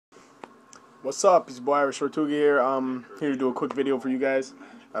What's up? It's your boy Irish Tortuga here. I'm here to do a quick video for you guys.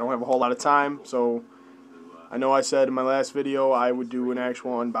 I don't have a whole lot of time, so I know I said in my last video I would do an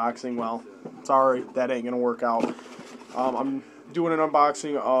actual unboxing. Well, sorry, that ain't gonna work out. I'm doing an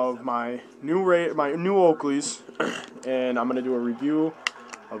unboxing of my new Oakleys, and I'm gonna do a review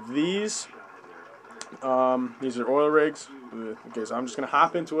of these. These are oil rigs. Okay, so I'm just gonna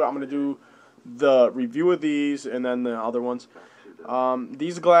hop into it. I'm gonna do the review of these and then the other ones.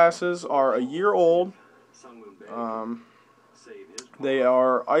 These glasses are a year old. They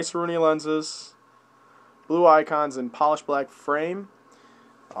are Ice-Rooney lenses, blue icons, and polished black frame.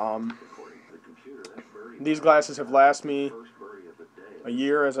 These glasses have lasted me a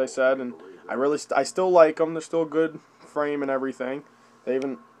year, as I said, and I still like them. They're still good frame and everything. They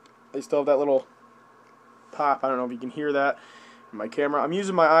still have that little pop. I don't know if you can hear that in my camera. I'm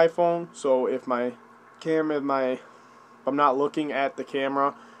using my iPhone, so if I'm not looking at the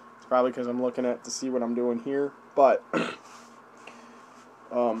camera, it's probably because I'm looking to see what I'm doing here. But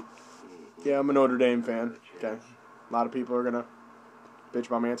yeah, I'm a Notre Dame fan. Okay, a lot of people are gonna bitch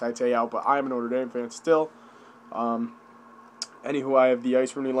about my anti-Tay out, but I'm a Notre Dame fan still. Anywho, I have the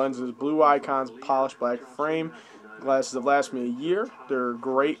Ice-Rooney lenses, blue icons, polished black frame. Glasses have lasted me a year. They're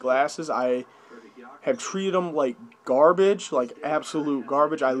great glasses. I have treated them like garbage, like absolute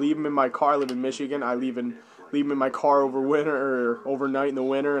garbage. I leave them in my car. I live in Michigan. I leave them in my car overnight in the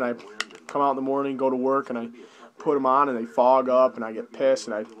winter, and I come out in the morning, go to work, and I put them on, and they fog up, and I get pissed,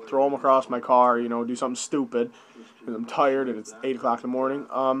 and I throw them across my car, do something stupid, because I'm tired, and it's 8 o'clock in the morning.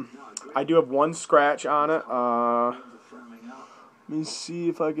 I do have one scratch on it. Let me see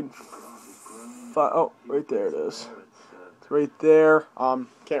if I can find, oh, right there it is. It's right there.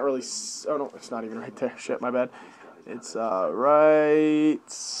 Can't really, oh no, it's not even right there. Shit, my bad. It's right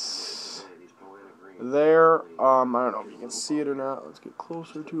there. I don't know if you can see it or not. Let's get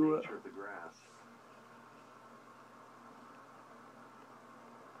closer to it.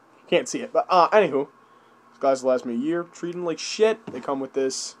 Can't see it, but anywho, these glasses last me a year. Treat them like shit. They come with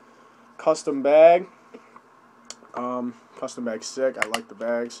this custom bag. Custom bag's sick. I like the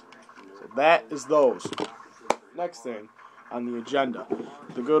bags. So that is those. Next thing on the agenda,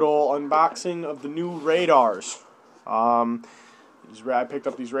 the good old unboxing of the new radars. I picked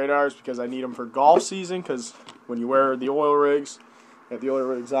up these radars because I need them for golf season, because when you wear the oil rigs, you have the oil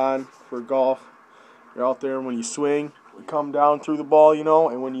rigs on for golf, you're out there, and when you swing, you come down through the ball,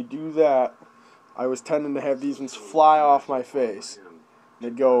 and when you do that, I was tending to have these ones fly off my face.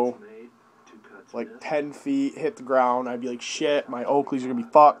 They'd go like 10 feet, hit the ground. I'd be like, shit, my Oakleys are going to be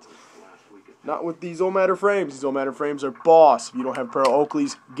fucked. Not with these Omatter frames. These Omatter frames are boss. If you don't have a pair of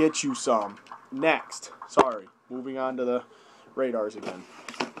Oakleys, get you some. Next. Sorry. Moving on to the radars again.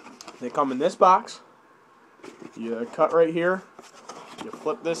 They come in this box. You cut right here. You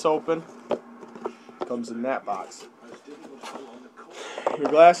flip this open. It comes in that box. Your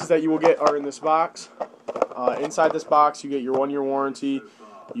glasses that you will get are in this box. Inside this box, you get your 1-year warranty.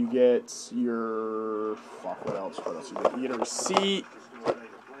 You get your... What else you get a receipt.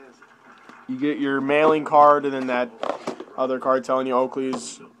 You get your mailing card, and then that other card telling you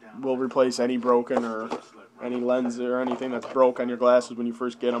Oakleys will replace any broken or any lens or anything that's broke on your glasses when you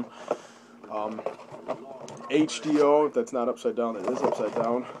first get them. HDO, if that's not upside down, it is upside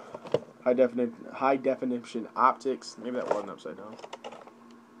down. High definition optics. Maybe that wasn't upside down.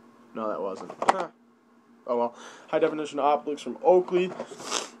 No, that wasn't. Oh well. High definition optics from Oakley.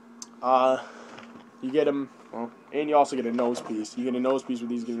 You get them, and you also get a nose piece. You get a nose piece with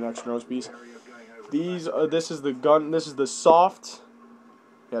these. You get an extra nose piece. These, this is the soft.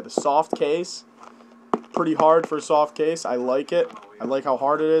 Yeah, the soft case. Pretty hard for a soft case. I like it. I like how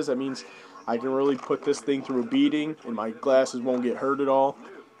hard it is. That means I can really put this thing through a beating, and my glasses won't get hurt at all.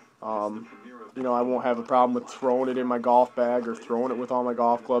 I won't have a problem with throwing it in my golf bag or throwing it with all my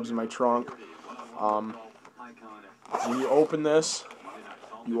golf clubs in my trunk. When you open this,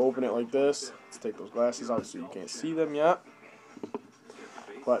 you open it like this. Let's take those glasses out so you can't see them yet.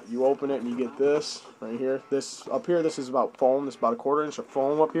 But you open it and you get this right here. This up here, this is about foam. This is about a 1/4 inch of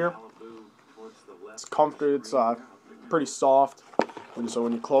foam up here. It's comfortable. It's pretty soft. And so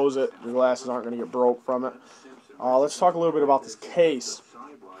when you close it, your glasses aren't going to get broke from it. Let's talk a little bit about this case.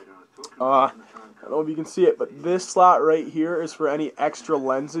 I don't know if you can see it, but this slot right here is for any extra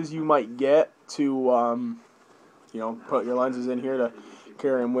lenses you might get to, put your lenses in here to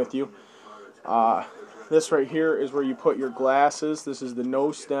carry them with you. This right here is where you put your glasses. This is the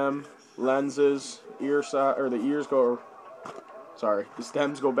no stem lenses. The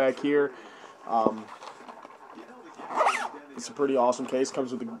stems go back here. It's a pretty awesome case.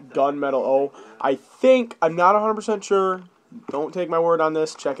 Comes with a gunmetal O. I'm not 100% sure Don't take my word on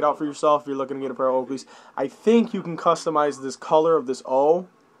this. Check it out for yourself if you're looking to get a pair of Oakleys. I think you can customize this color of this O,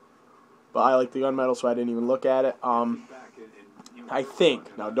 but I like the gunmetal, so I didn't even look at it. I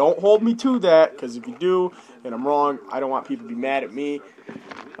think. Now, don't hold me to that, because if you do, and I'm wrong, I don't want people to be mad at me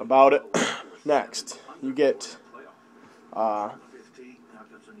about it. Next, you get...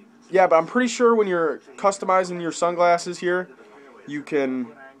 yeah, but I'm pretty sure when you're customizing your sunglasses here, you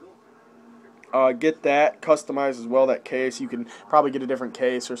can get that customized as well, that case. You can probably get a different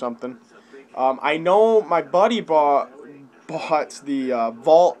case or something. I know my buddy bought the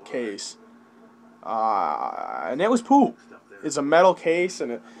Vault case, and it was poop. It's a metal case,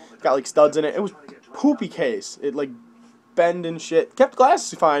 and it got like studs in it. It was poopy case. It like bend and shit. Kept the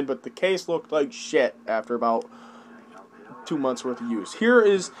glasses fine, but the case looked like shit after about 2 months worth of use. Here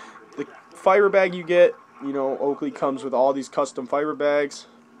is the fiber bag you get. You know, Oakley comes with all these custom fiber bags.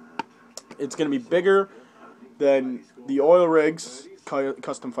 It's going to be bigger than the Oil Rigs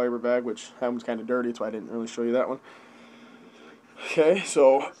custom fiber bag, which that one's kind of dirty, so I didn't really show you that one. Okay,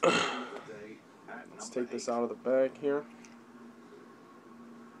 so let's take this out of the bag here.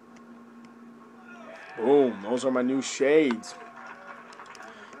 Boom, those are my new shades.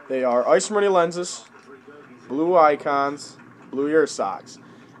 They are Isomeria lenses, blue icons, blue ear socks,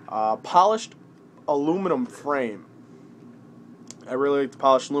 polished aluminum frame. I really like the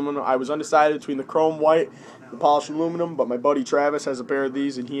polished aluminum. I was undecided between the chrome white and the polished aluminum, but my buddy Travis has a pair of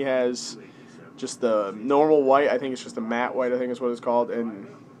these, and he has just the normal white. I think it's just a matte white, I think is what it's called, and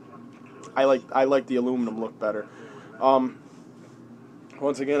I like the aluminum look better.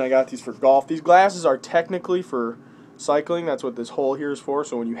 Once again, I got these for golf. These glasses are technically for cycling. That's what this hole here is for.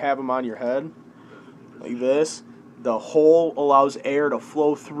 So when you have them on your head, like this, the hole allows air to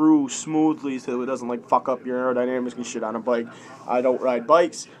flow through smoothly so it doesn't like fuck up your aerodynamics and shit on a bike. I don't ride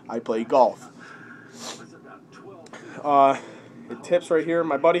bikes. I play golf. It tips right here.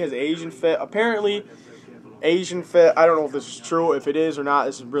 My buddy has Asian Fit. Apparently, Asian Fit, I don't know if this is true. If it is or not,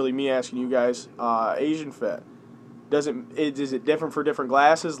 this is really me asking you guys. Asian Fit. Is it different for different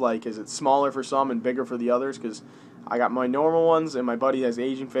glasses? Like, is it smaller for some and bigger for the others? Because I got my normal ones, and my buddy has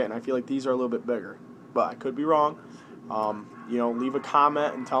Asian Fit, and I feel like these are a little bit bigger. But I could be wrong. You know, leave a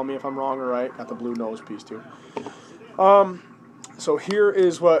comment and tell me if I'm wrong or right. Got the blue nose piece, too. So here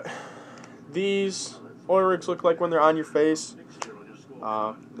is what these Oil Rigs look like when they're on your face.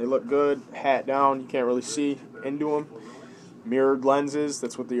 They look good. Hat down. You can't really see into them. Mirrored lenses.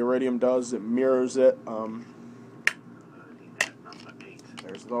 That's what the Iridium does. It mirrors it.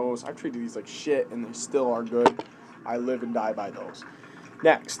 There's those. I've treated these like shit, and they still are good. I live and die by those.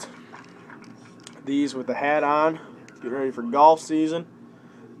 Next, these with the hat on. Get ready for golf season.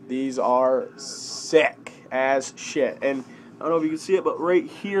 These are sick as shit. And I don't know if you can see it, but right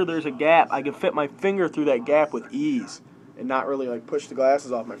here there's a gap. I can fit my finger through that gap with ease and not really like push the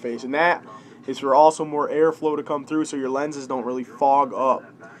glasses off my face. And that is for also more airflow to come through so your lenses don't really fog up.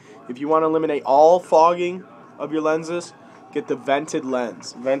 If you want to eliminate all fogging of your lenses, get the vented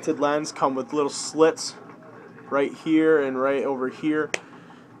lens. Vented lens come with little slits right here and right over here.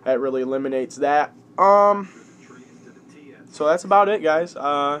 That really eliminates that. So that's about it, guys.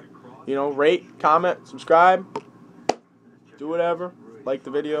 You know, rate, comment, subscribe, do whatever, like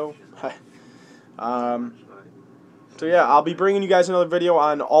the video. So yeah, I'll be bringing you guys another video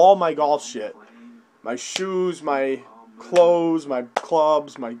on all my golf shit. My shoes, my clothes, my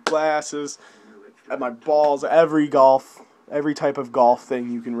clubs, my glasses, and my balls, every type of golf thing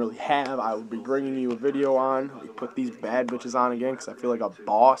you can really have, I will be bringing you a video on. Put these bad bitches on again because I feel like a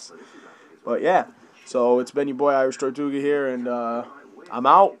boss. But yeah, so it's been your boy Irish Tortuga here, and I'm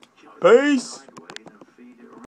out. Peace!